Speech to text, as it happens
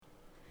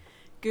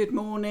Good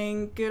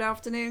morning, good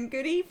afternoon,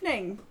 good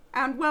evening,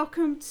 and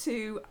welcome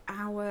to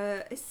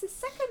it's the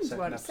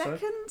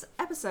second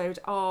episode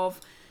of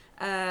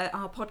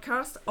our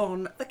podcast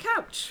On the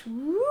Couch.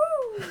 Woo!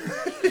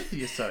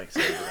 You're so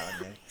excited,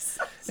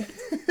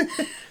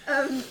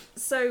 aren't you?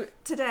 So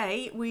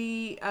today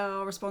we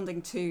are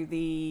responding to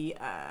the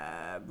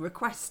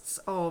requests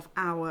of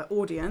our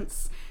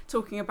audience,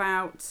 talking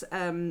about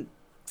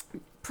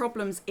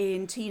problems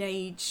in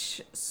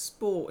teenage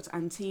sport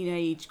and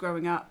teenage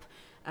growing up.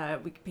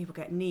 People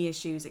get knee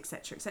issues,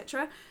 etc.,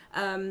 etc.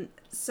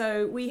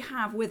 So we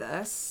have with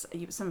us,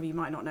 some of you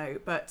might not know,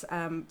 but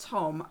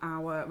Tom,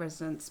 our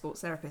resident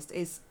sports therapist,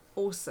 is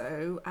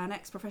also an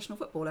ex-professional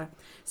footballer.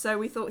 So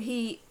we thought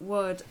he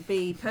would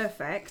be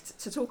perfect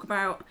to talk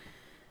about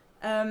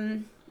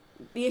the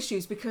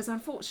issues, because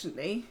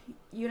unfortunately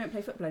you don't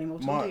play football anymore,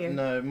 Tom, do you?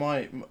 No,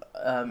 my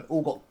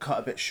all got cut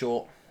a bit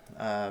short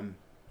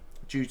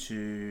due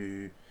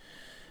to...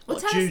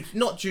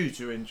 Not due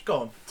to injury. Go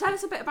on. Tell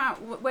us a bit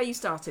about where you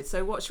started.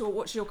 So what's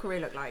your career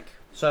look like?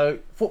 So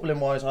footballing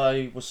wise,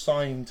 I was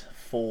signed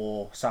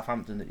for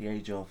Southampton at the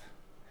age of,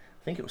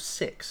 I think it was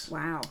 6.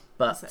 Wow,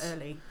 but that's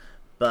early.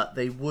 But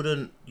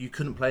you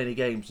couldn't play any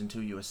games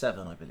until you were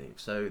 7, I believe.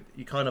 So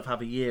you kind of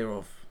have a year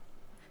of.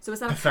 So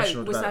was that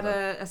professional was that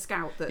development. a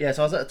scout that? Yeah,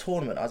 so I was at a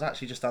tournament. I was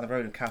actually just down the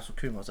road in Castle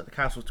Combe. I was at the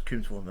Castle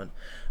Combe tournament,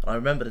 and I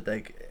remember the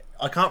day.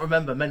 I can't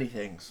remember many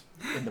things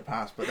in the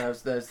past, but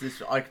there's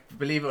this. I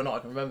believe it or not, I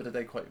can remember the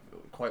day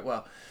quite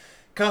well.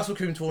 Castle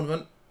Combe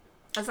tournament.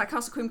 That's like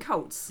Castle Combe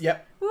Colts.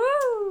 Yep.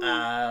 Woo!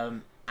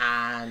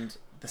 And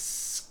the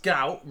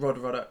scout Rod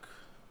Ruddock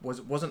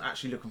wasn't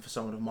actually looking for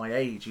someone of my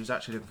age. He was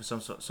actually looking for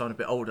someone a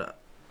bit older.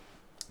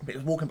 But he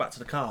was walking back to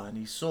the car and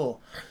he saw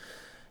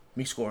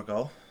me score a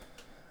goal,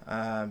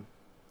 and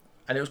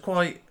it was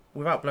quite.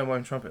 Without blowing my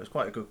own trumpet, it was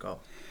quite a good goal.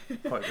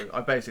 Quite good.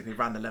 I basically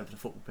ran the length of the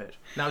football pitch.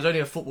 Now it was only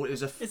a football. It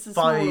was it's a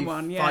smaller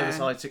one, yeah.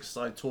 5-a-side,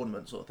 6-a-side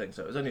tournament sort of thing.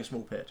 So it was only a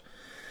small pitch.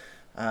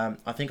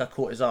 I think I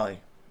caught his eye.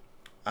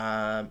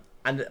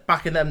 And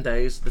back in them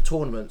days, the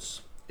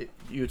tournaments,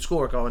 you would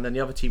score a goal and then the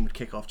other team would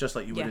kick off, just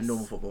like you would in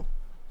normal football.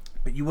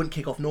 But you wouldn't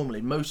kick off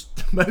normally. Most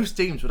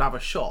teams would have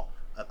a shot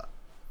at that.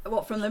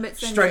 What, from the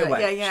midst? Straight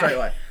away. Yeah. Straight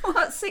away. Well,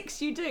 at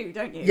 6 you do,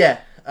 don't you? Yeah.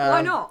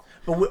 Why not?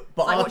 But it's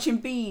like watching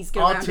bees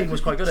go around. Our team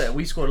was quite good at it.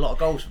 We scored a lot of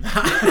goals from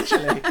that,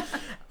 actually.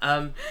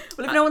 Well,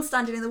 if no one's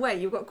standing in the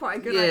way, you've got quite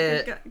a good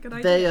idea.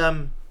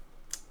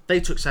 They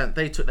took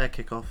their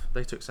kickoff.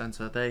 They took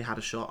centre. They had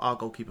a shot. Our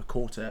goalkeeper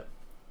caught it.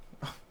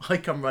 I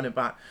come running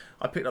back.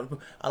 I picked up the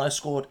ball and I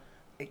scored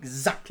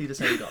exactly the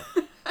same goal.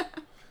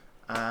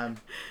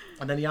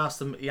 And then he asked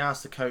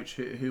the coach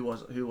who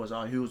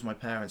was my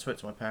parents. Spoke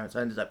to my parents.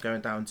 I ended up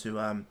going down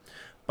to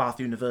Bath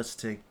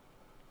University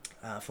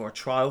for a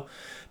trial.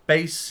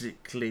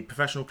 Basically,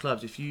 professional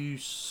clubs, if you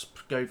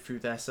go through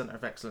their centre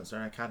of excellence or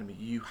an academy,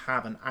 you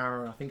have an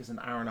hour. I think it's an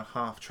hour and a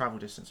half travel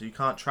distance. So you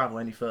can't travel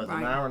any further than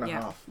an hour and a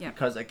half. Yeah.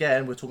 Because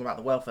again, we're talking about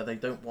the welfare. They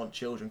don't want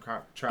children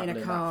travelling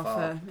in a car that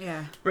far.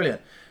 Yeah.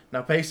 Brilliant.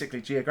 Now,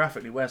 basically,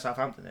 geographically, where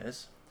Southampton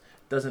is,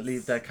 doesn't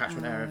leave their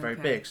catchment area very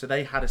big. So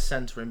they had a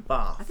centre in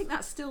Bath. I think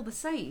that's still the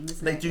same,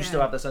 isn't it? They do still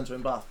have their centre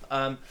in Bath,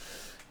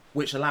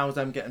 which allows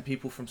them getting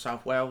people from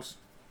South Wales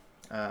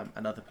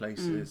and other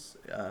places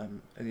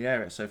in the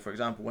area. So, for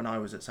example, when I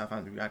was at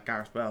Southampton, we had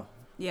Gareth Bell.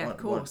 Yeah, of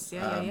course.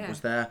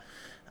 Was there.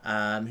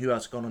 Who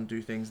else gone on to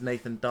do things?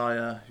 Nathan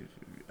Dyer.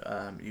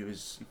 He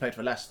played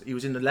for Leicester. He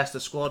was in the Leicester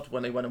squad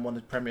when they went and won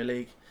the Premier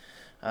League.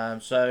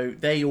 So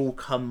they all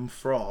come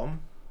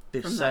from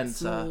this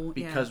centre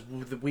because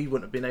we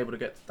wouldn't have been able to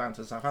get down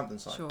to the Southampton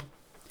side. Sure.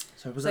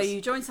 So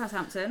you joined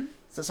Southampton.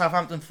 So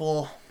Southampton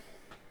for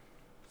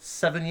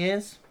 7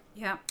 years.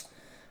 Yeah.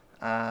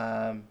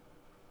 Then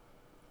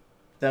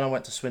I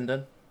went to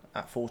Swindon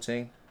at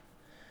 14.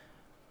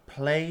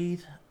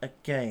 Played a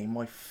game.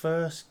 I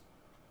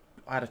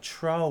had a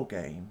trial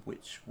game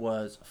which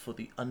was for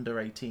the under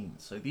 18.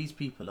 So these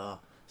people are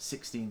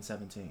 16,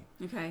 17.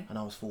 Okay. And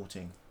I was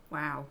 14.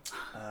 Wow.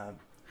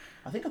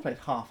 I think I played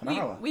half an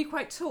hour. Were you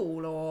quite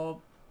tall, or?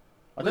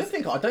 I don't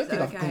think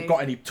I've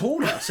got any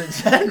taller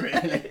since then.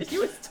 Really.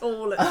 You were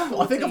tall at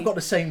 14. I think I've got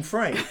the same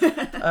frame.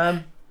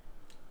 I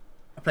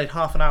played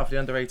half an hour for the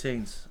under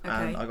 18s,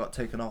 and I got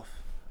taken off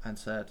and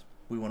said,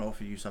 "We want to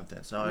offer you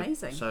something." So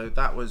amazing. So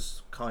that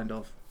was kind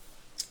of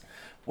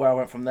where I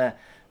went from there.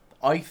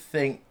 I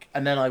think,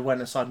 and then I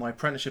went and signed my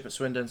apprenticeship at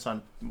Swindon,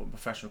 signed a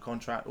professional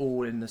contract,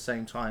 all in the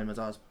same time as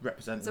I was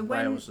representing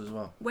Wales as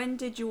well. When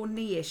did your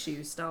knee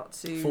issues start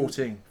to?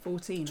 14.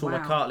 14. Tore my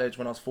cartilage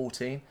when I was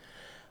 14.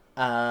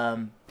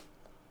 Can't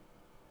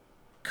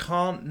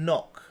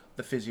knock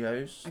the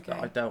physios that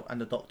I dealt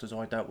and the doctors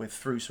I dealt with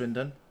through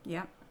Swindon.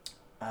 Yeah.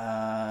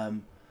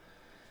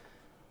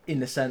 In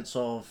the sense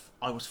of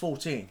I was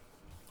 14.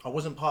 I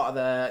wasn't part of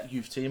their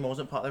youth team. I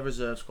wasn't part of their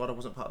reserve squad. I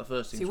wasn't part of the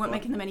first team. So you weren't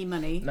making them any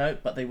money? No,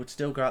 but they would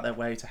still go out their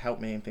way to help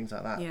me and things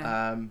like that.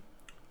 Yeah.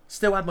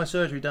 Still had my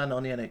surgery done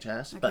on the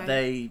NHS, but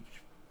they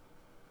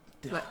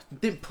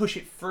didn't push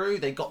it through.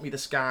 They got me the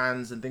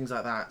scans and things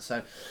like that.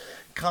 So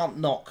can't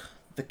knock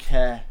the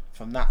care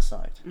from that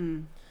side.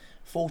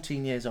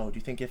 14 years old,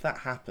 you think if that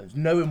happens,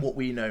 knowing what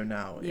we know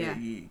now, Yeah.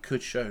 it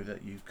could show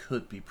that you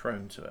could be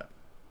prone to it.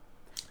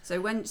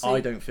 So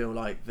I don't feel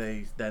like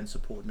they then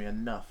supported me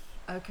enough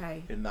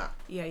okay. in that.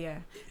 Yeah.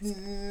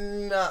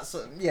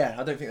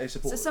 I don't think they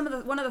support.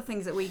 So one of the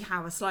things that we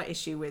have a slight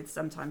issue with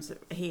sometimes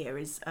here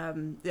is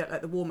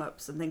like the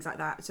warm-ups and things like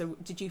that. So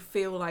did you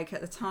feel like at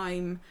the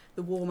time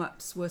the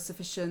warm-ups were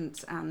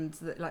sufficient and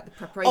like the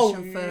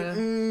preparation for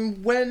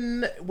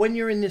when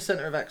you're in the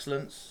centre of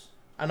excellence,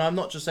 and I'm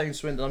not just saying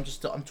Swindon,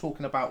 I'm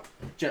talking about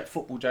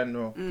football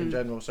in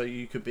general. So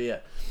you could be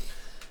at,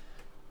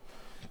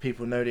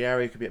 people know the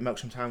area, you could be at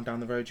Melksham Town down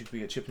the road, you could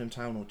be at Chippenham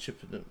Town or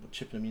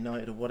Chippenham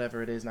United or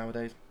whatever it is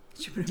nowadays.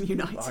 Chippenham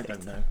United. I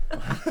don't know.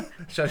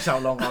 Shows how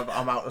long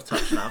I'm out of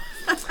touch now.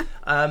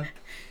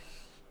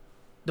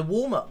 The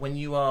warm-up when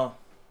you are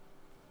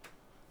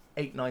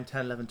 8, 9,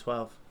 10, 11,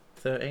 12,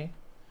 13,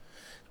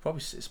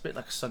 it's a bit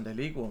like a Sunday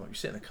League warm-up. You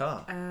sit in the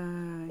car.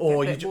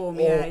 Or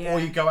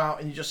you go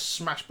out and you just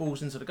smash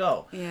balls into the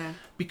goal. Yeah.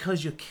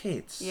 Because you're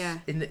kids. Yeah.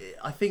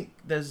 I think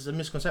there's a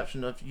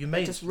misconception of you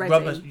made a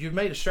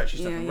stretchy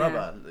stuff in yeah.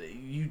 rubber.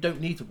 You don't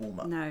need to warm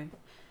up. No.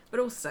 But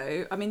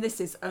also, I mean, this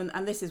is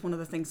one of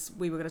the things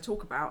we were going to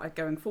talk about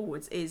going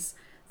forwards, is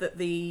that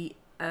the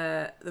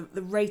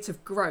rate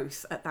of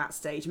growth at that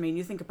stage. I mean,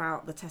 you think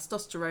about the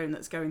testosterone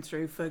that's going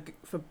through for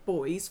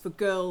boys. For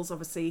girls,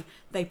 obviously,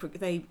 they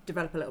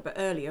develop a little bit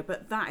earlier,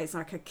 but that is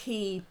like a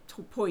key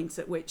point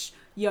at which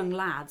young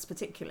lads,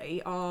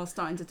 particularly, are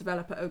starting to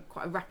develop at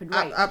quite a rapid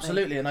rate.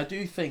 Absolutely, and I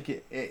do think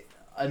it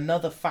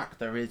another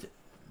factor is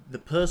the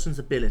person's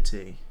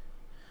ability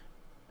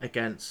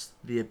against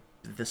the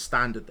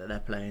standard that they're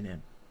playing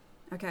in.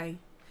 Okay,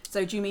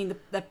 so do you mean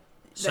the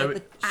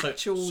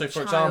actual so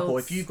for example,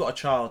 if you've got a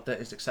child that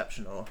is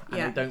exceptional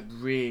and they don't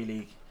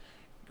really,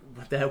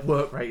 their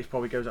work rate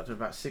probably goes up to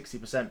about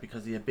 60%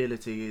 because the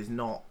ability is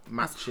not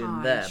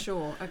matching them.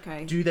 Sure,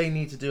 okay. Do they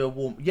need to do a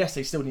warm? Yes,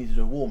 they still need to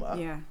do a warm up.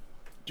 Yeah.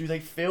 Do they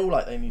feel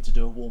like they need to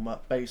do a warm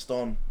up based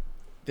on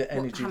the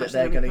energy that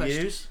they're going to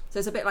use? So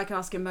it's a bit like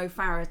asking Mo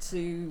Farah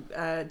to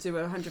do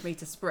a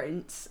 100-metre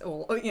sprint,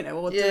 or a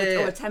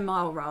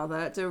 10-mile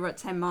rather. Do a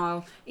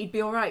 10-mile. He'd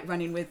be all right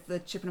running with the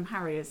Chippenham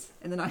Harriers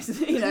in the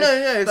nicest.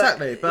 No,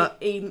 exactly. But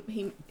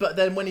he but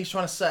then when he's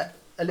trying to set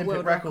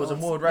Olympic records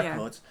and world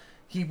records,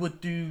 he would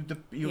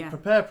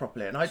prepare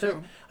properly. And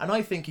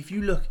I think if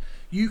you look,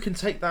 you can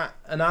take that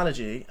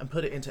analogy and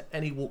put it into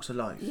any walks of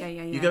life. Yeah.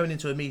 You're going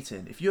into a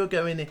meeting.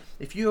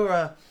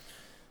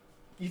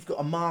 You've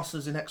got a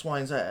master's in X, Y,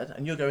 and Z,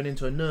 and you're going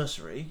into a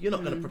nursery, you're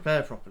not going to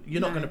prepare properly.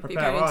 You're not going to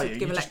prepare, are you?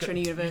 Give a lecture in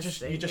a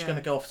university. You're just going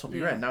to go off the top of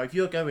your head. Now, if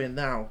you're going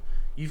now,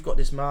 you've got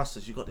this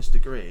master's, you've got this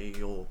degree,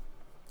 or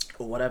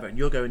whatever, and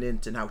you're going in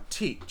to now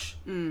teach,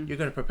 you're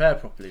going to prepare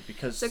properly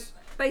because... So,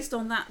 based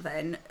on that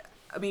then,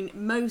 I mean,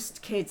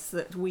 most kids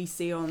that we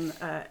see on,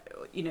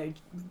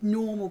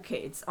 normal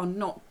kids are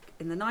not,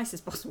 in the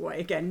nicest possible way,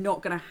 again,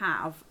 not going to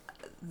have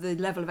the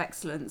level of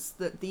excellence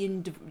that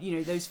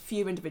those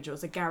few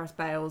individuals, the Gareth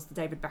Bales, the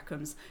David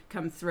Beckhams,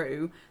 come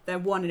through. They're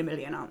 1 in a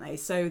million, aren't they?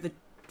 So the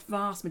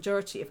vast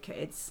majority of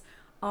kids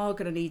are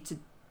going to need to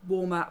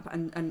warm up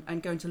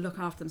and going to look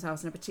after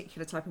themselves in a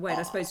particular type of way.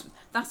 And I suppose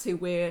that's who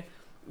we're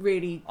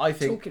really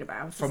talking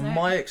about. From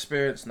my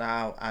experience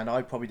now, and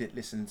I probably did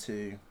listen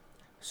to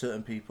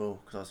certain people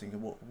because I was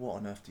thinking, what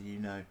on earth do you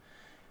know?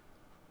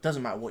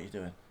 Doesn't matter what you're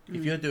doing.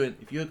 If you're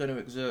going to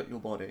exert your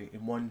body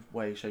in one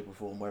way, shape or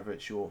form, whether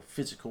it's your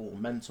physical or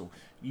mental,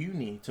 you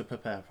need to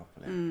prepare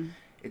properly.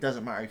 It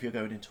doesn't matter if you're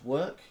going into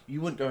work.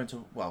 You wouldn't go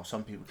into, well,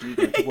 some people do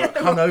go into work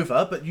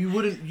hungover, but you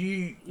wouldn't.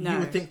 You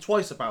would think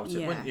twice about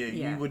it, wouldn't you?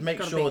 Yeah. You would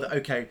make sure that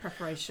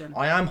preparation.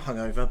 I am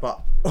hungover,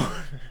 but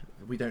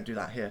we don't do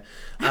that here.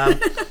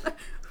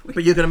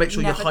 But you're going to make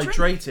sure you're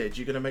hydrated.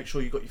 You're going to make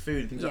sure you've got your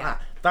food and things like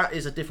that. That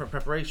is a different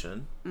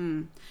preparation.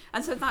 And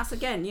so that's,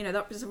 again,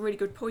 that was a really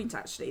good point,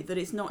 actually, that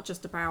it's not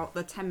just about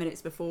the 10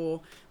 minutes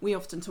before. We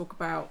often talk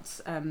about,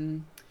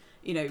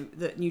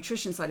 the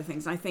nutrition side of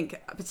things. And I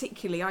think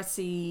particularly I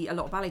see a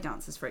lot of ballet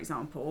dancers, for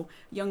example,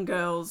 young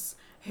girls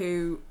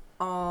who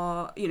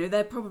are,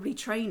 they're probably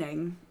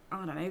training,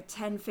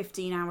 10,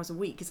 15 hours a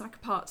week. It's like a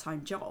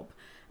part-time job.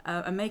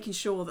 And making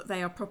sure that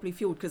they are properly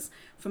fueled. Because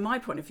from my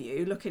point of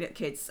view, looking at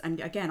kids, and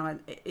again,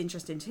 I'm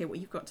interested to hear what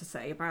you've got to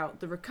say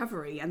about the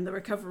recovery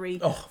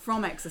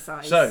from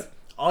exercise. So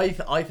I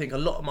think a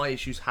lot of my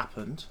issues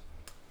happened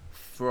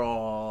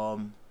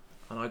from,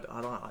 and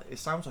it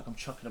sounds like I'm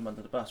chucking them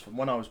under the bus, from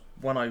when I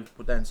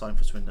would then sign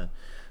for Swindon.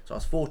 So I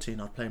was 14.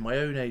 I'd play my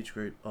own age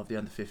group of the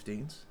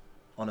under-15s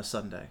on a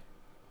Sunday.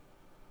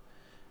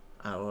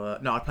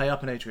 I'd play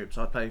up an age group,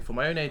 so I'd play for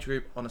my own age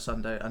group on a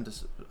Sunday, under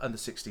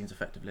 16s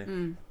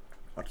effectively.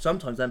 I'd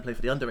sometimes then play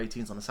for the under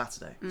 18s on a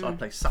Saturday, so I'd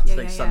play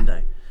Saturday,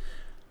 Sunday,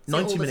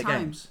 90-minute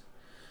games.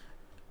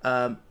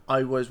 I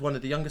was one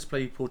of the youngest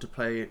people to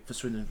play for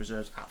Swindon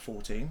Reserves at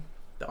 14.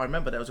 I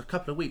remember there was a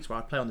couple of weeks where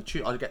I'd play on the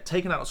Tuesday. I'd get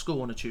taken out of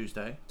school on a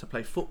Tuesday to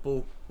play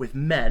football with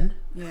men.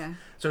 Yeah.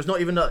 So it's not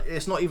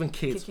even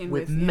kids,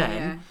 with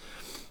men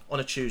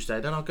on a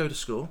Tuesday. Then I'll go to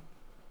school.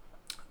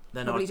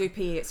 Probably do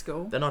PE at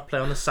school. Then I'd play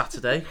on a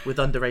Saturday with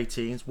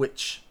under-18s,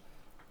 which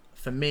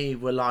for me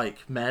were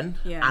like men.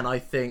 Yeah. And I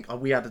think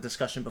we had a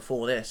discussion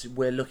before this.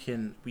 We're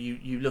looking,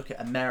 you look at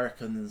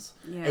Americans,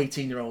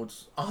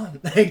 18-year-olds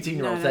aren't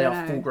 18-year-olds, they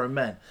are full-grown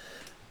men.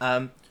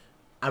 And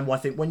I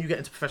think when you get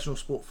into professional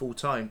sport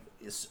full-time,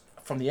 it's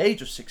from the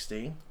age of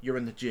 16, you're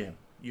in the gym.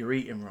 You're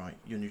eating right.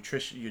 Your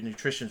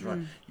nutrition's right.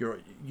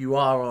 You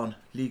are on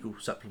legal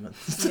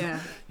supplements. Yeah.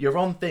 You're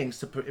on things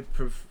to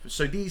improve.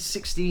 So these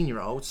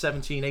 16-year-olds,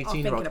 17,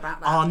 18-year-olds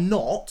are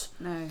not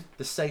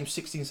the same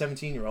 16,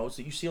 17-year-olds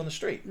that you see on the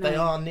street. No. They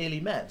are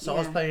nearly men. So I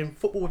was playing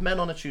football with men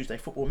on a Tuesday,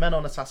 football with men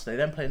on a Saturday,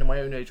 then playing in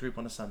my own age group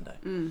on a Sunday.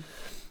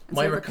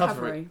 My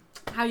recovery.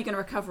 How are you going to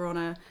recover on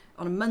a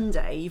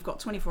Monday? You've got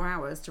 24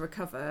 hours to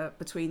recover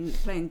between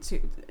playing two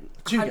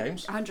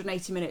games,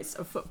 180 minutes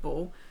of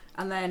footbal.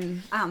 And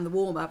the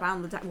warm up,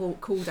 and the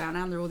cool down,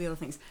 and all the other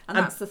things, and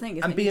that's the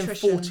thing. And being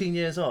nutrition. 14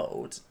 years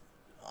old,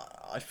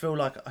 I felt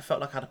like I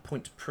had a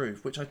point to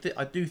prove, which I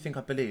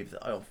believe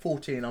that at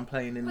 14 I'm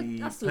playing in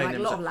the. That's like a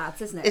lot of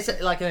lads, isn't it?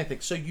 It's like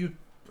anything. So you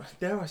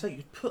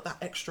put that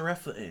extra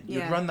effort in.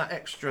 You'd run that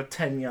extra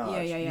 10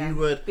 yards. Yeah. You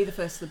would be the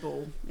first to the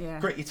ball. Yeah.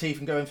 Grit your teeth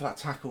and go in for that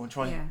tackle and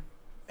try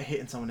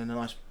hitting someone in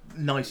the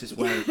nicest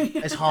way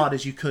as hard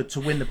as you could to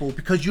win the ball,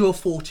 because you're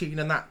 14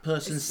 and that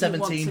person's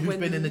 17 who's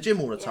been in the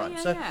gym all the time.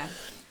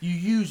 You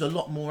use a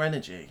lot more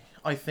energy.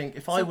 I think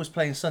if I was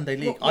playing Sunday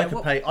League,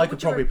 I could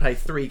probably play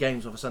 3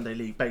 games of a Sunday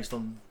League based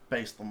on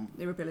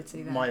your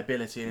ability, my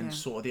ability and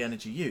sort of the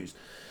energy used.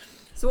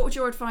 So what would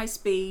your advice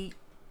be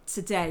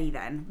today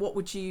then? What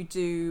would you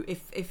do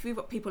if we've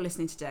got people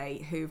listening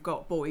today who've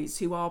got boys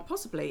who are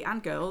possibly,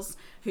 and girls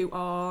who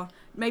are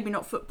maybe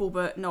not football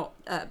but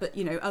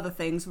other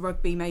things,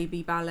 rugby,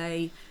 maybe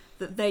ballet,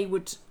 that they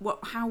would,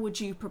 how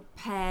would you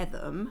prepare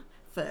them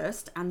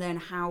first, and then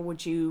how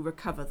would you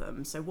recover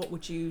them? So what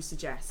would you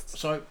suggest?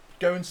 So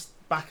going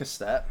back a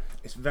step,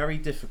 it's very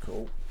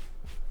difficult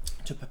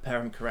to prepare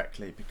them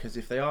correctly, because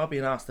if they are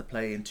being asked to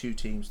play in 2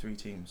 teams, 3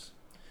 teams,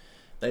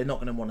 they're not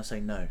going to want to say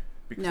no,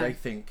 because they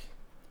think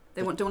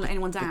don't want to let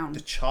anyone down.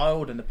 The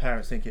child and the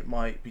parents think it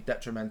might be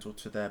detrimental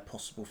to their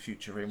possible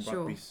future in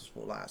rugby,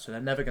 sport like that, so they're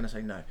never going to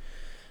say no.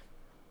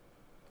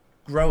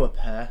 Grow a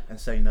pair and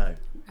say no.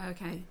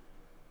 Okay.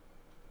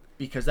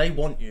 Because they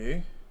want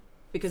you.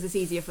 Because it's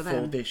easier for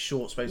them. For this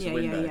short space of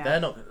window. Yeah.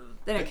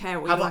 They don't care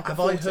what you like. Have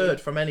I heard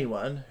from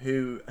anyone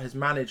who has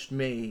managed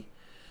me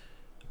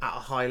at a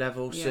high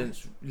level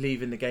since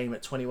leaving the game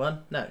at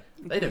 21? No. Okay.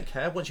 They don't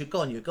care. Once you're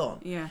gone, you're gone.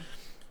 Yeah.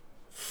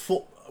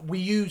 We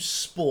use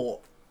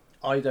sport.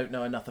 I don't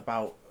know enough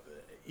about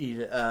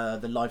either,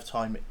 the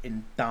lifetime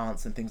in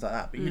dance and things like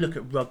that. But you look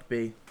at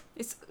rugby.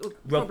 It's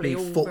rugby,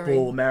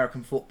 football,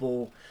 American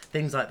football,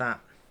 things like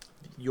that.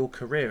 Your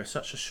career is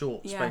such a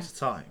short space of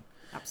time.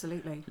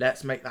 Absolutely.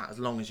 Let's make that as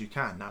long as you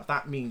can. Now, if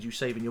that means you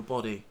saving your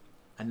body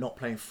and not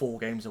playing 4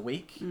 games a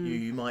week,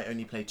 you might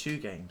only play 2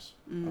 games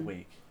a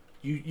week.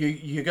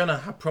 You're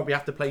gonna probably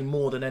have to play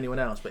more than anyone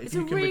else. But if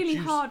you can reduce... It's a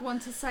really hard one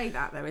to say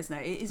that, though, isn't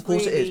it? It is. Of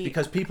course, really... it is,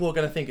 because people are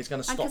going to think it's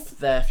going to stop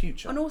their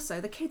future. And also,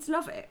 the kids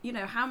love it. You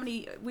know, how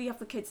many we have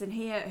the kids in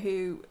here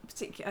who,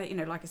 particularly,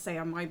 like I say,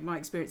 my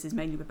experience is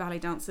mainly with ballet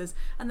dancers,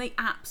 and they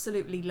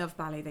absolutely love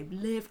ballet. They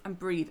live and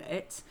breathe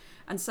it.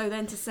 And so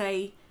then to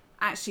say,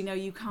 actually, no,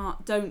 you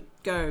can't. Don't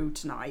go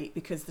tonight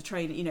because the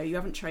trainer, you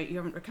haven't trained, you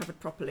haven't recovered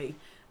properly.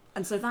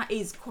 And so that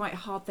is quite a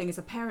hard thing as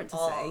a parent to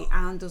say,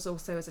 and as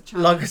also as a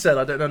child. Like I said,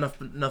 I don't know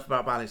enough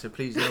about ballet, so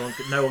please,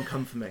 no one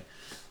come for me.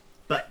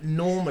 But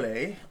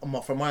normally,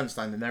 from my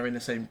understanding, they're in the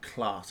same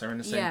class, they're in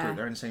the same group,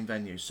 they're in the same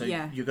venue. So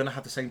you're going to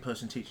have the same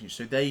person teaching you,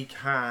 so they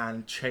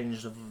can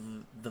change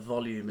the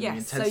volume and the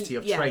intensity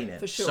of training.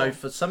 For sure. So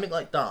for something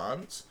like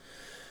dance,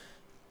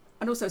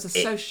 and also it's a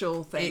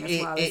social thing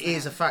as well. It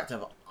is a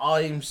factor.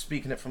 I'm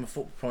speaking it from a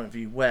football point of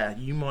view, where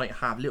you might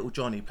have little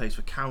Johnny plays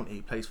for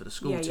county, plays for the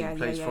school team,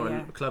 plays for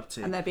a club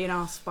team, and they're being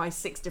asked by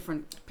 6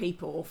 different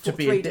people, or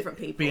 3 different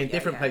people, be in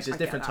different places,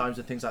 different times,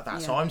 and things like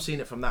that. So I'm seeing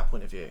it from that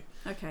point of view.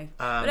 Okay,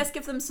 but let's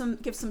give some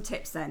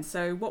tips then.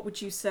 So what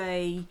would you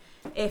say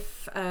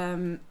if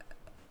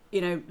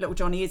little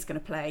Johnny is going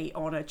to play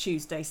on a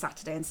Tuesday,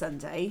 Saturday, and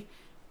Sunday?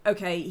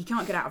 Okay, he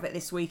can't get out of it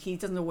this week. He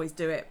doesn't always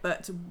do it.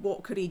 But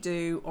what could he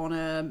do on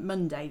a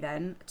Monday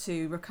then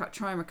to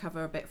try and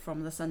recover a bit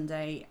from the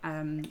Sunday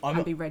and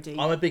be ready?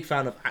 I'm a big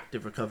fan of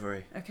active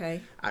recovery.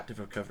 Okay. Active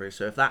recovery.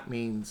 So if that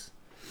means...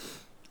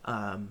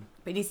 but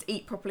he needs to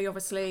eat properly,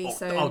 obviously.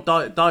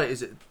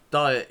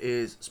 Diet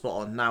is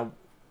spot on. Now,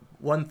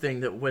 one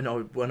thing that when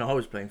I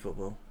was playing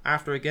football,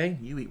 after a game,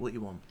 you eat what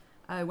you want.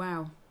 Oh,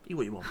 wow. Eat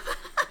what you want.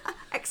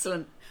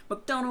 Excellent.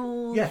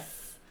 McDonald's. Yeah.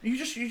 You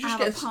just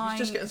getting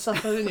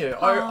stuff in you.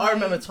 I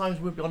remember times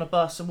we'd be on a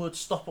bus and we'd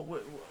stop.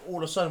 All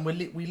of a sudden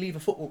we leave a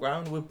football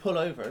ground. We'd pull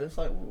over and it's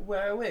like,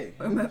 where are we?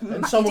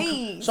 And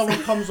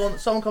someone comes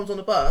on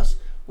the bus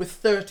with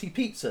 30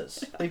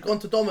 pizzas. They've gone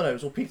to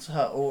Domino's or Pizza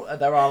Hut, or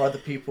there are other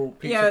pizza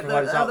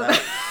providers out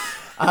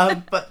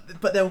there.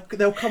 But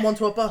they'll come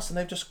onto a bus and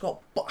they've just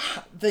got.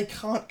 They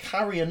can't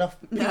carry enough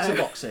pizza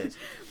boxes.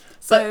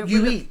 So But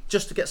you eat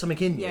just to get something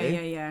in you.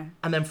 Yeah.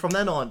 And then from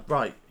then on,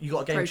 right, you got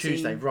a game Protein.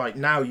 Tuesday. Right,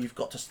 now you've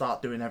got to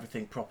start doing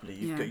everything properly.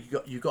 Yeah.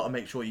 You've got to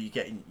make sure you're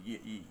getting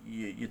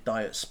your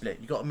diet split.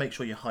 You've got to make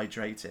sure you're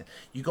hydrating.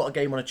 You got a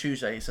game on a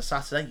Tuesday. It's a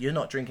Saturday. You're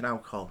not drinking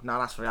alcohol. Now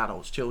that's for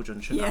adults.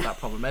 Children shouldn't have that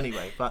problem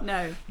anyway. But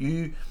No.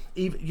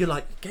 you're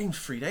like, game's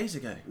 3 days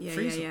ago.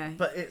 Yeah.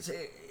 But it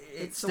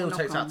still all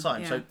takes knock-on, that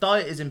time. yeah. So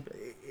diet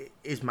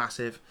is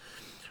massive.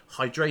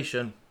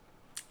 Hydration.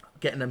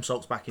 Getting them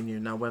salts back in you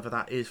now, whether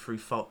that is through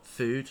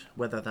food,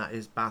 whether that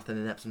is bathing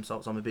in Epsom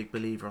salts, I'm a big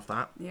believer of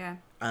that. Yeah.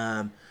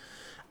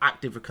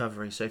 Active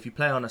recovery. So if you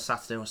play on a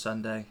Saturday or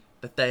Sunday,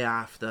 the day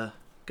after,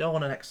 go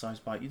on an exercise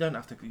bike. You don't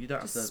have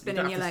to.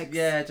 Spinning your legs.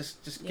 Yeah,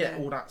 just get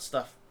all that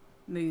stuff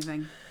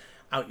moving.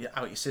 out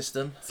your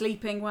system.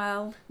 Sleeping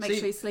well. Make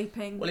sure you're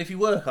sleeping. Well, if you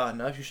work hard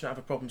enough, you shouldn't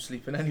have a problem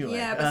sleeping anyway.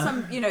 Yeah, but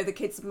some, the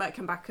kids might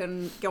come back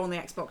and go on the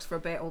Xbox for a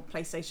bit or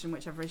PlayStation,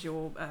 whichever is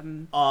your.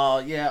 And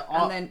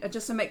then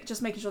just making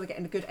sure they're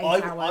getting a good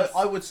 8 hours.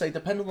 I would say,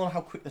 depending on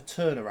how quick the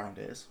turnaround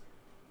is.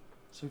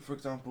 So, for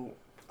example,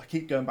 I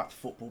keep going back to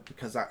football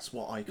because that's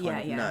what I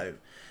kind of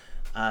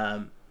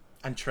know.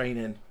 And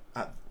training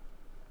at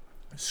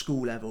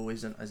school level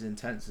isn't as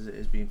intense as it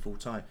is being full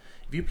time.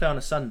 If you play on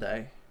a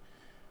Sunday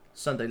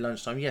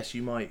lunchtime, yes,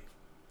 you might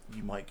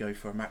go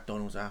for a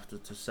McDonald's after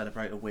to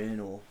celebrate a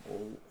win or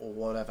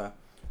whatever.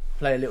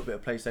 Play a little bit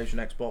of PlayStation,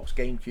 Xbox,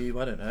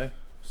 GameCube, I don't know,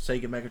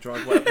 Sega Mega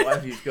Drive,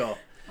 whatever you've got.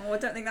 Oh, I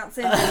don't think that's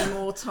in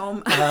anymore,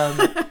 Tom.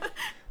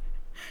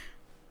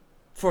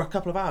 For a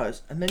couple of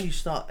hours, and then you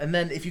start. And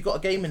then if you've got a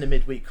game in the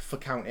midweek for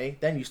county,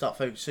 then you start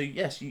focusing. So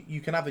yes, you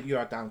can have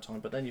your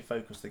downtime, but then you're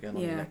focused again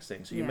on the next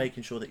thing. So you're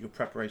making sure that your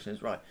preparation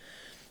is right.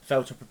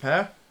 Fail to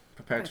prepare.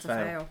 Prepare to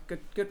fail.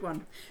 Good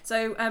one.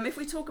 So if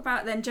we talk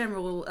about then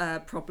general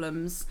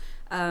problems,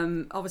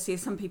 obviously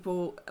some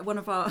people, one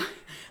of our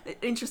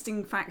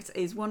interesting fact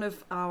is one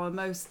of our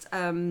most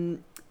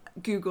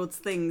Googled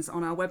things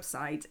on our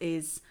website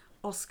is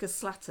Oscar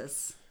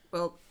Slatters.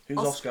 Well, who's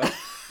Oscar?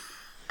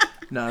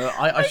 No,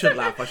 I should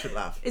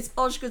laugh. It's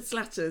Oscar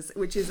Slatters,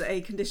 which is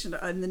a condition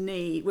in the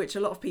knee, which a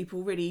lot of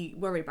people really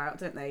worry about,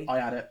 don't they? I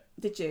had it.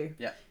 Did you?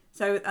 Yeah.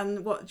 So,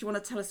 and what do you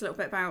want to tell us a little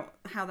bit about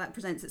how that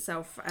presents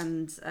itself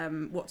and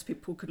what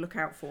people could look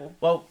out for?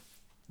 Well,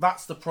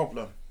 that's the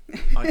problem,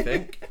 I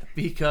think,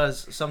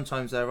 because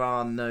sometimes there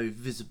are no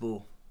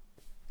visible.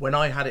 When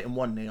I had it in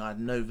one knee, I had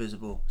no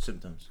visible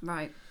symptoms.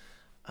 Right.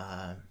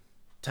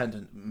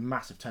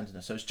 Massive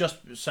tenderness. So it's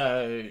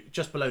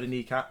just below the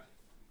kneecap.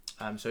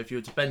 So if you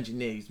were to bend your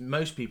knees,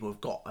 most people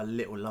have got a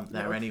little lump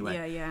there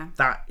anyway. Yeah.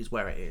 That is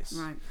where it is.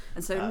 Right.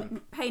 And so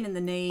pain in the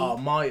knee.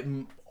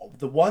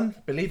 The one,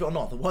 believe it or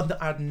not, the one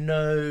that had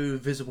no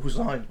visible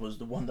signs was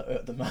the one that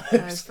hurt the most.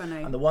 Oh,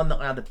 funny. And the one that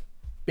I had a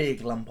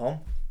big lump on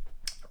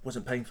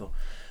wasn't painful.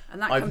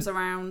 And that comes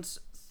around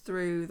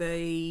through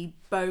the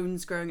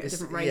bones growing at a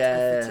different rate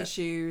as the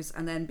tissues,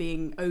 and then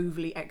being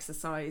overly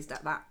exercised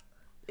at that.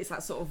 It's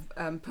that sort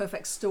of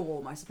perfect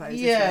storm, I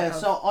suppose. Yeah,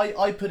 so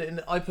I put it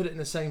in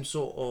the same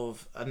sort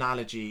of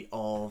analogy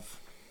of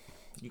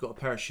you got a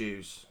pair of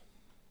shoes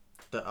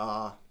that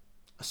are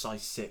a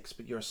size 6,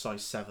 but you're a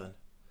size 7.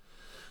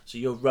 So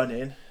you're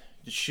running,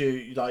 the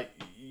shoe, like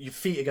your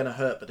feet are going to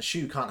hurt, but the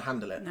shoe can't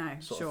handle it. No,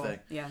 sort of thing.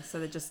 Yeah, so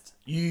they're just.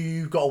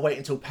 You've got to wait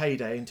until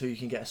payday until you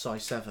can get a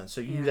size 7.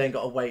 So you then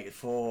got to wait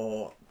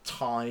for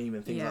time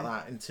and things like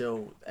that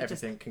until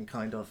everything can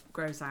kind of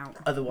grows out.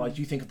 Otherwise,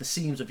 you think of the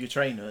seams of your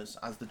trainers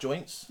as the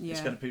joints. Yeah.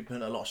 It's going to be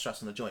putting a lot of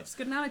stress on the joints. It's a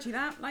good analogy,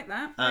 like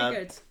that. Very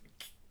good.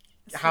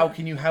 How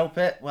can you help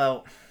it?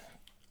 Well,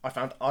 I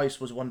found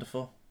ice was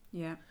wonderful.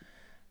 Yeah.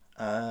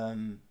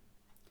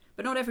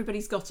 But not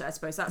everybody's got it, I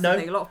suppose. That's the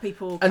thing. A lot of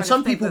people. And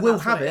some people will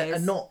have it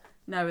and not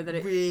know that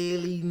it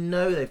really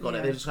know they've got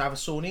it. They just have a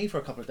sore knee for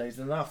a couple of days,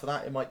 and then after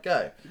that, it might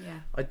go.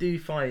 Yeah. I do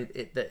find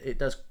it that it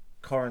does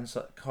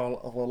coincide.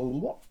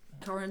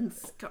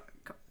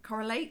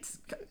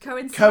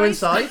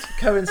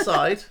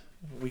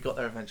 We got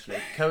there eventually.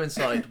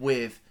 Coincide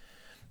with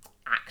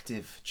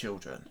active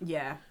children.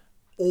 Yeah.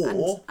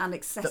 Or and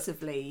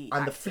excessively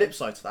and active. the flip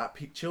side to that,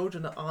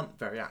 children that aren't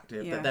very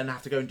active that then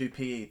have to go and do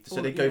PE, so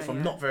they go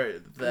from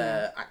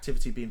their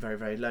activity being very,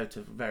 very low to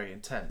very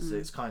intense. So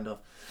it's kind of,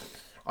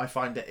 I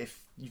find that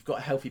if you've got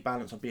a healthy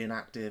balance of being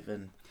active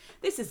and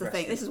this is the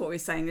thing. This is what we're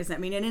saying, isn't it? I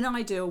mean, in an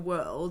ideal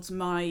world,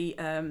 my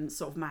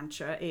sort of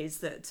mantra is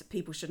that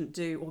people shouldn't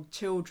do, or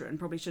children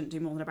probably shouldn't do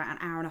more than about an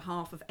hour and a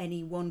half of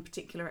any one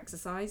particular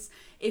exercise.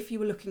 If you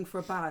were looking for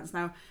a balance,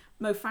 now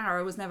Mo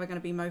Farah was never going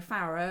to be Mo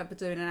Farah, but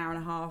doing an hour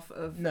and a half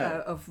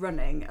of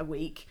running a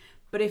week.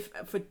 But if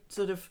for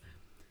sort of,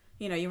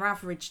 your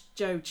average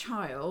Joe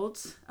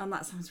child, and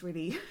that sounds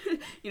really,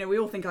 we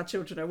all think our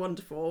children are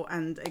wonderful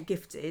and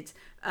gifted,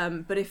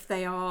 but if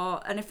they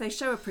are, and if they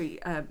show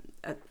a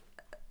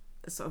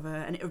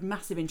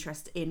massive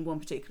interest in one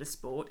particular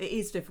sport, it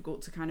is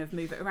difficult to kind of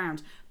move it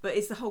around. But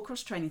it's the whole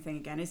cross-training thing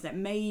again, isn't it?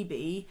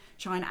 Maybe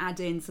try and add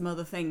in some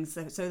other things.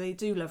 So they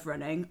do love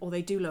running, or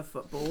they do love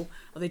football,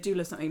 or they do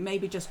love something.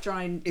 Maybe just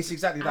try and it's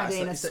exactly add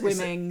that. in a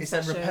swimming it's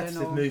session. It's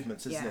repetitive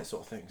movements, isn't it,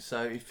 sort of thing.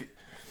 So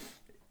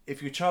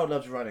if your child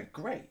loves running,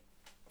 great,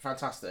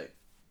 fantastic,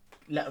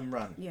 let them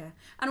run. Yeah,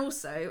 and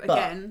also But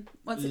again,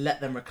 let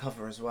them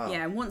recover as well.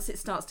 Yeah, and once it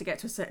starts to get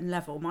to a certain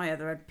level, my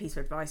other piece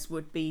of advice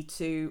would be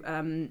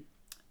to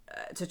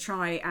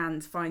try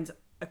and find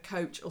a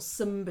coach or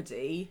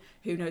somebody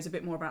who knows a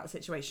bit more about the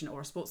situation,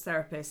 or a sports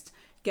therapist.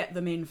 Get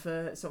them in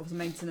for sort of the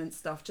maintenance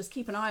stuff. Just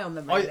keep an eye on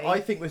them. Really. I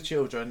think with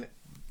children,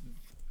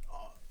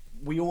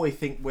 we always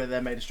think where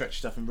they're made of stretchy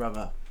stuff and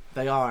rubber.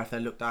 They are if they're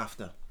looked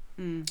after.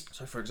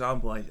 So, for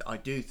example, I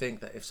do think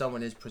that if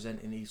someone is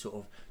presenting these sort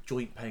of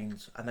joint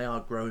pains, and they are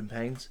growing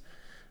pains,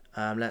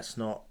 let's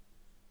not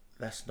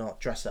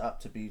dress it up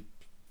to be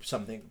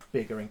something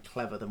bigger and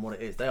clever than what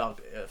it is. They are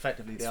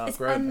effectively growing pains. It's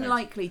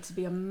unlikely to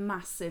be a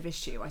massive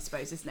issue, I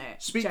suppose, isn't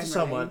it? Speak generally? to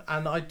someone,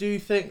 and I do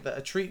think that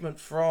a treatment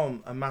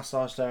from a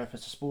massage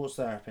therapist, a sports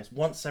therapist,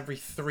 once every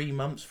 3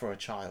 months for a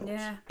child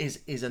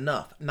is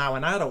enough. Now,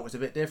 an adult is a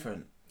bit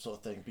different sort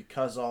of thing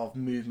because of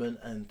movement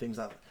and things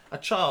like that. A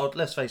child,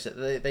 let's face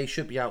it, they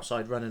should be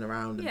outside running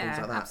around and things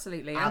like that.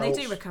 Absolutely. Adults, and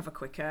they do recover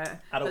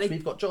quicker. Adults,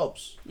 we've got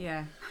jobs.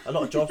 Yeah. A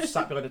lot of jobs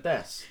sat behind a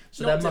desk.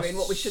 So not doing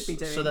what we should be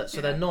doing. So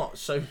they're not.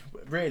 So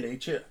really,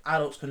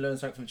 adults can learn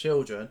something from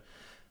children,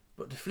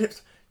 but the flip,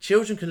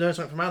 children can learn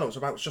something from adults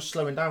about just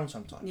slowing down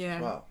sometimes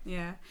as well.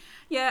 Yeah,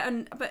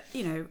 but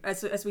you know,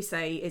 as we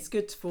say, it's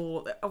good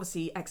for,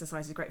 obviously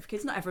exercise is great for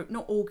kids.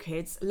 Not all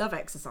kids love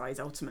exercise.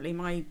 Ultimately,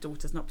 my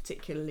daughter's not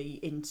particularly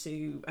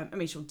into. I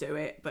mean, she'll do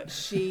it, but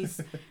she's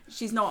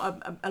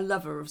not a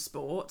lover of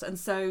sport. And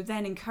so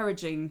then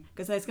encouraging,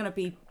 because there's going to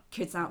be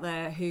kids out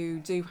there who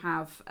do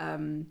have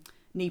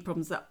knee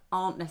problems that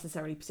aren't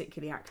necessarily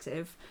particularly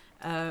active.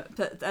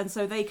 And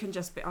so they can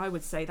just be, I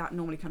would say that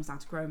normally comes down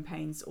to growing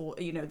pains, or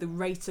the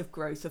rate of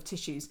growth of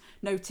tissues.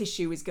 No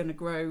tissue is going to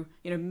grow,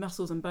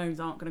 muscles and bones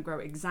aren't going to grow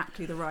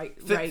exactly the right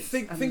rate.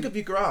 Think of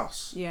your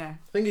grass. Yeah.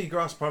 Think of your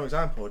grass, prime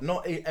example.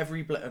 Not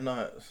every blade.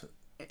 No,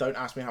 don't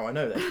ask me how I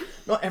know this.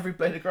 Not every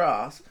blade of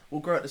grass will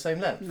grow at the same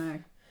length. No.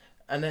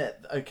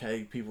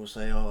 And people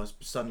say, oh, it's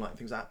sunlight and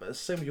things like that, but it's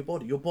the same with your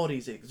body. Your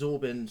body's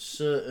absorbing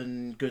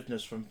certain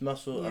goodness from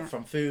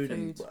from food.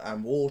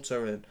 And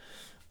water and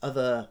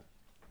other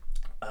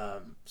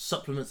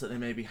supplements that they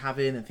may be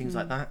having and things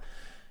like that.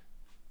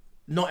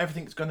 Not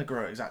everything's going to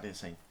grow exactly the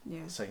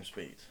same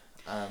speed.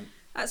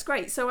 That's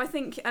great. So I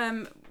think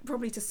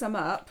probably to sum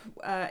up,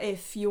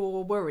 if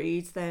you're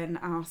worried, then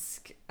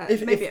ask.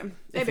 If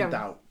in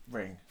doubt,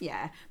 ring.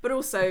 Yeah, but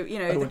also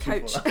the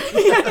coach.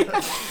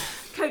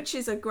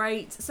 Coaches are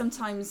great.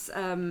 Sometimes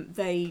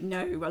they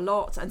know a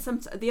lot, and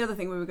the other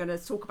thing we were going to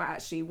talk about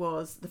actually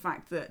was the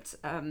fact that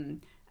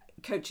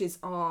coaches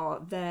are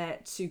there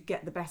to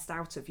get the best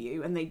out of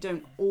you, and they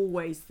don't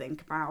always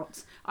think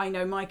about. I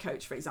know my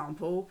coach, for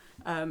example,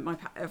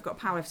 I've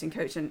got a powerlifting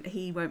coach, and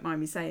he won't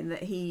mind me saying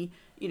that he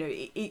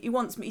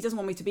wants me. He doesn't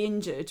want me to be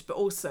injured, but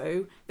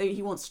also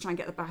he wants to try and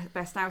get the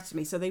best out of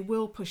me. So they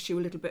will push you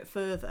a little bit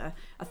further.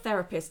 A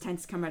therapist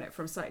tends to come at it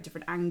from a slightly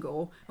different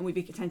angle, and we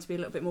tend to be a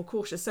little bit more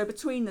cautious. So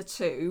between the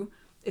two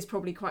is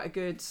probably quite a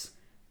good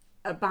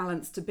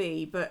balance to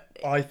be. But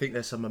I think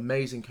there's some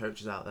amazing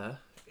coaches out there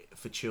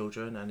for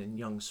children and in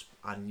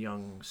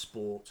young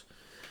sport,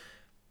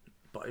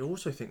 but I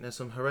also think there's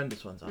some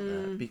horrendous ones out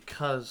there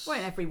because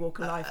in every walk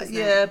of life, isn't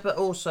it? But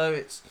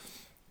also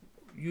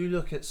you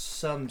look at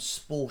some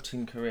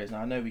sporting careers.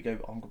 Now I know we go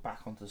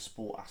back onto the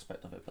sport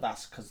aspect of it, but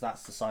that's because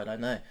that's the side I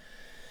know.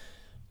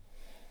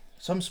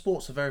 Some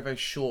sports are very, very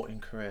short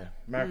in career.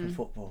 American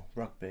football,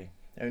 rugby.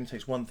 It only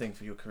takes one thing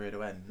for your career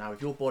to end. Now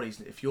if your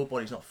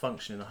body's not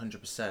functioning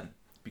 100%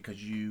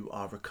 because you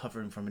are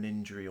recovering from an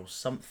injury or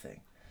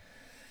something,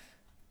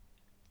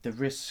 the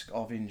risk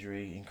of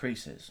injury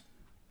increases.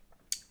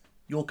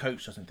 Your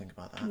coach doesn't think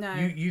about that. No.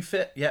 You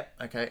fit, yep,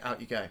 okay, out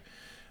you go.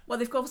 Well,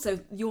 they've also,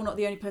 you're not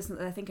the only person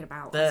that they're thinking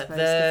about, I suppose,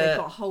 because they've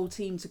got a whole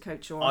team to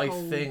coach or I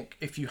think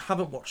if you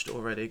haven't watched it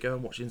already, go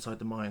and watch Inside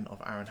the Mind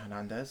of Aaron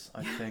Hernandez,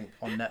 I think,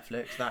 on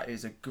Netflix. That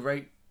is a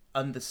great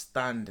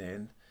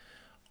understanding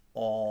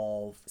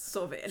of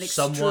sort of an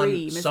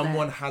extreme,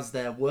 someone has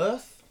their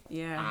worth,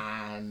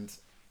 and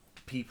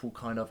people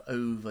kind of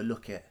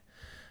overlook it.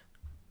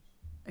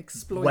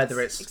 Exploit it?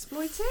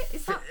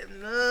 Is that?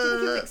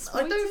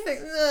 I don't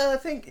think. I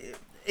think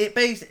it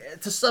basically,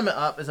 to sum it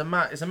up, is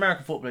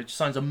American footballer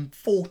signs a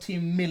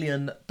 $40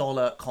 million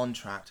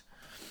contract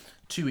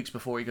 2 weeks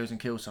before he goes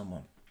and kills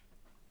someone.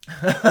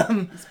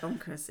 It's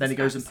bonkers. Then he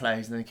goes and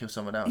plays, and then he kills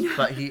someone else.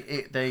 But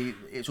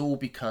it's all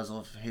because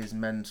of his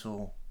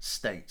mental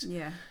state.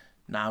 Yeah.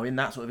 Now, in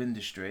that sort of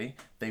industry,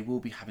 they will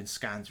be having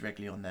scans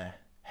regularly on their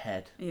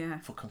head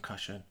for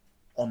concussion,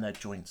 on their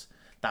joints.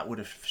 That would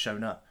have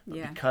shown up.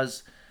 But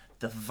because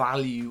the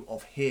value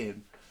of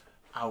him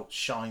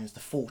outshines the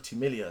 40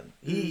 million,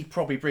 he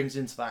probably brings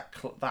into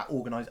that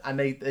organisation, and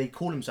they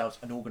call themselves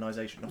an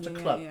organisation, not a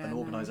club, an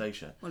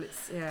organisation. Well,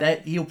 it's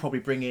he'll probably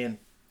bring in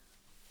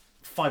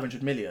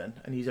 500 million,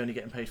 and he's only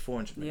getting paid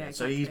 400 million.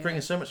 Exactly, so he's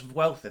bringing so much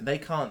wealth in. They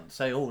can't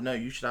say, "Oh no,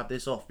 you should have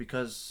this off,"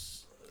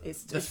 because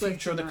it's the worth future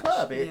too of the much.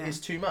 club. Yeah. It's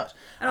too much.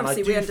 And And I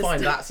obviously we do find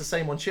understand- that's the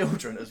same on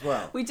children as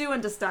well. We do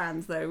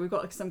understand, though. We've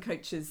got some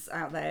coaches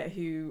out there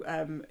who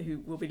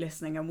will be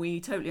listening, and we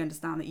totally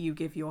understand that you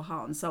give your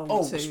heart and soul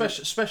Oh, to.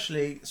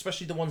 especially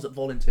the ones that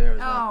volunteer as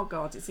well. Oh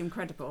God, it's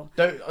incredible.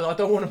 I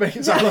don't want to make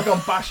it sound like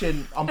I'm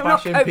bashing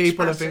not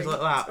people coach and things like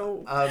bashing at that.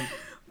 all.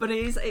 But it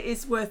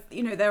is worth,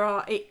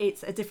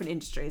 it's a different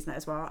industry, isn't it,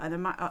 as well?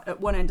 And at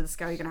one end of the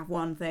scale, you're going to have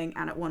one thing,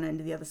 and at one end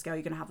of the other scale,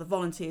 you're going to have the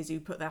volunteers who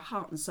put their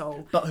heart and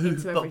soul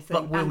into everything.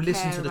 But will and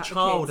listen care to the about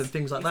child kids. and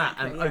things like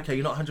Exactly, that. And yeah. okay,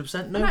 you're not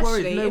 100%. No And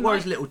worries, actually, no in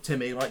worries, my- little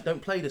Timmy. Like,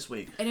 don't play this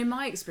week. And in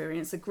my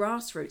experience, the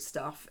grassroots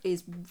stuff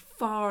is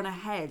far and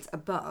ahead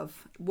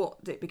above what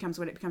it becomes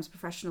when it becomes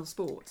professional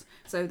sport.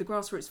 So the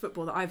grassroots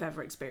football that I've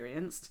ever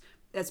experienced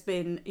has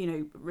been,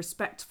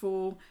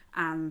 respectful,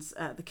 and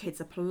the kids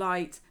are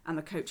polite, and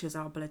the coaches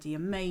are bloody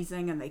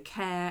amazing, and they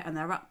care, and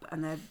they're up,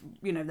 and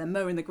they're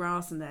mowing the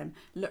grass, and they're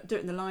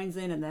doing the lines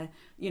in, and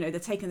they're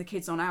taking the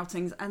kids on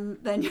outings, and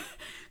then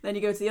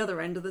you go to the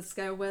other end of the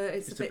scale where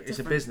it's a bit different. It's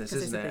a business, 'cause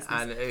it's isn't a it?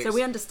 business. And So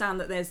we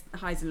understand that there's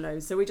highs and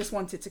lows. So we just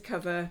wanted to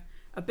cover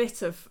a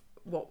bit of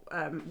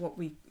what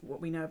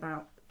we know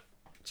about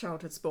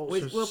childhood sport.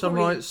 We'll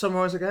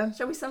Summarise again.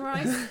 Shall we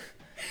summarise?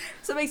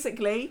 So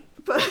basically,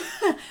 but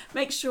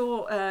make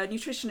sure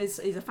nutrition is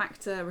a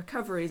factor.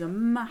 Recovery is a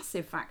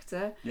massive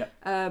factor. Yeah.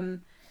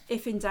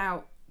 If in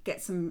doubt,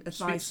 get some Speak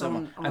to advice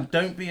someone, on and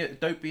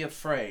don't be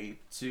afraid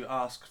to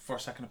ask for a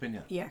second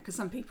opinion. Yeah, because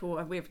some people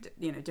we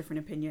have different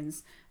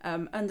opinions.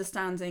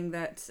 Understanding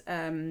that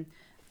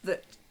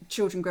that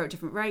children grow at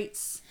different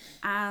rates,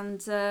 and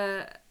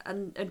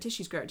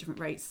tissues grow at different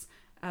rates.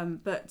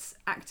 But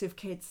active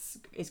kids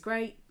is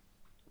great.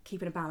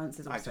 Keeping a balance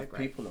is also Active great.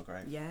 people are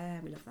great. Yeah,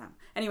 we love that.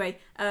 Anyway,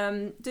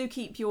 do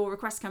keep your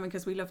requests coming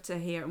because we love to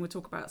hear and we'll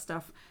talk about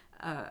stuff.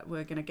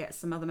 We're going to get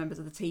some other members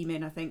of the team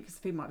in, I think, because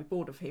people might be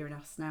bored of hearing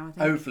us now. I think.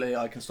 Hopefully,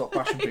 I can stop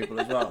bashing people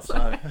as well.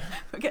 So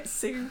We'll get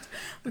sued.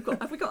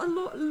 Have we got a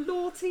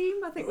law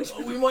team? I think we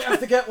should. we might have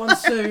to get one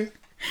soon.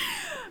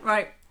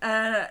 Right.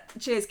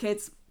 Cheers,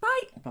 kids.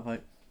 Bye. Bye bye.